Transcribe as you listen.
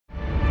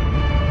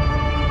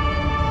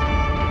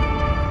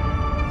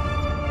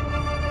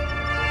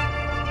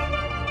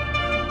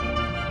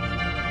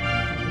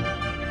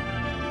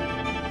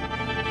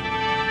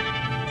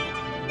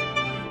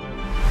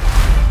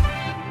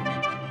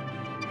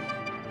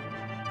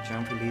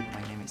Jean-Philippe.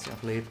 My name is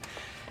Jean-Philippe.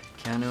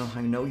 Keanu,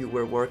 I know you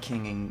were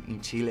working in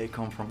Chile,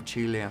 come from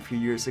Chile a few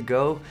years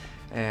ago.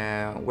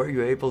 Were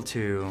you able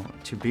to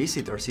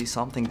visit or see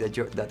something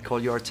that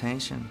caught your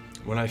attention?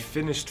 When I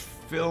finished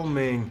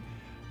filming,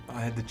 I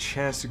had the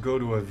chance to go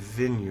to a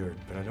vineyard,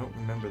 but I don't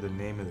remember the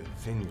name of the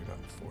vineyard,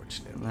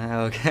 unfortunately.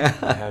 Okay.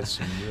 It had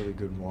some really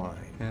good wine.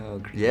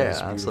 Oh, yeah,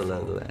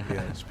 absolutely.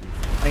 Yeah, it's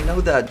beautiful. I know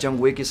that John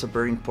Wick is a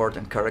very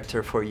important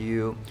character for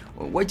you.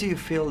 Why do you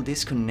feel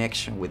this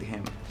connection with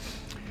him?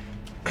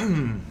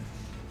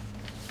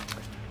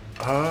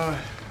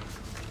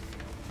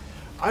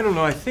 I don't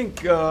know. I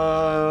think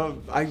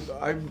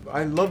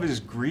I love his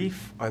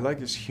grief. I like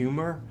his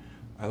humor.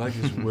 I like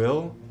his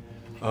will.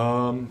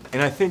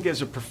 And I think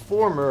as a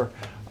performer,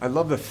 I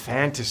love the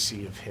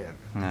fantasy of him.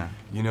 Yeah.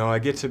 You know, I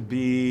get to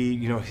be,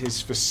 you know,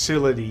 his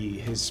facility,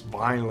 his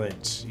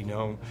violence, you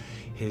know,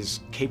 his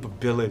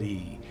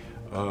capability,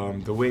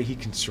 the way he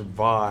can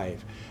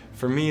survive.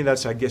 For me,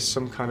 that's, I guess,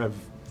 some kind of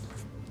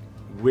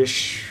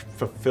wish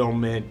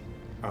fulfillment,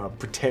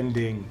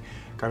 pretending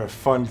kind of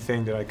fun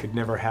thing that I could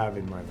never have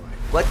in my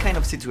life. What kind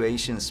of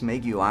situations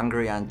make you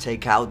angry and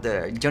take out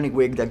the Johnny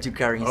Wick that you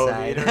carry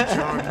inside? Oh, the inner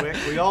John Wick.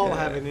 We all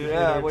have an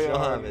inner we all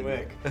John have it.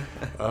 Wick.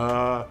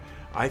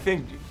 I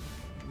think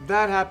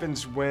that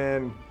happens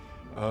when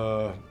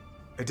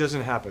it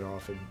doesn't happen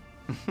often,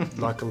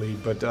 luckily.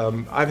 But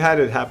I've had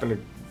it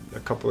happen a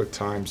couple of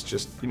times.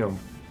 Just, you know,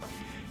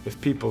 if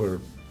people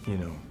are, you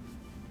know,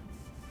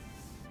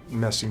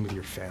 messing with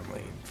your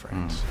family and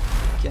friends.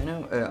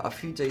 Keanu, a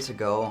few days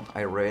ago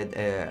I read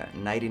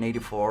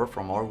 1984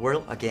 from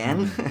Orwell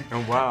again.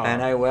 Oh, wow.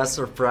 And I was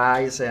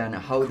surprised and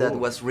how Cool. that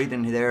was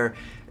written there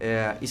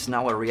is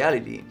now a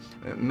reality.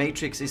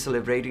 Matrix is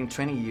celebrating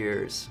 20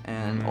 years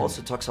and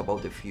also talks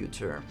about the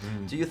future.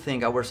 Do you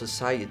think our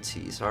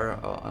societies are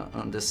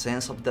on the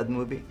sense of that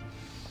movie?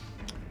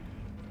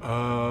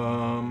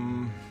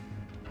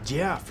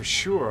 Yeah, for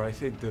sure. I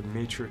think the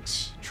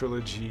Matrix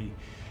trilogy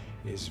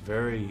is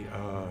very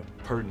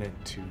pertinent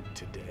to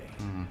today.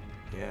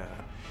 Yeah,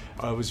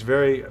 it was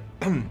very,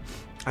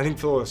 I think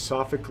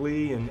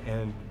philosophically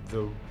and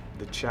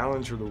the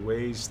challenge or the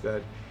ways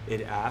that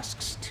it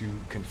asks to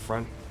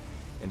confront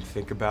and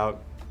think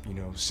about, you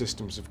know,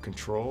 systems of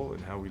control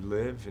and how we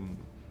live and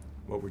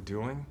what we're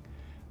doing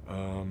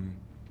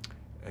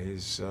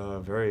is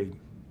very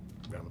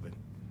relevant.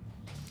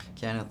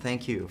 Keanu,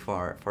 thank you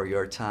for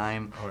your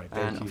time. All right,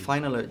 thank you. And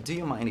finally, do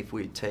you mind if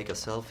we take a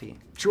selfie?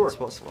 Sure. It's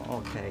possible.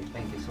 Okay,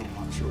 thank you so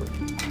much. Sure.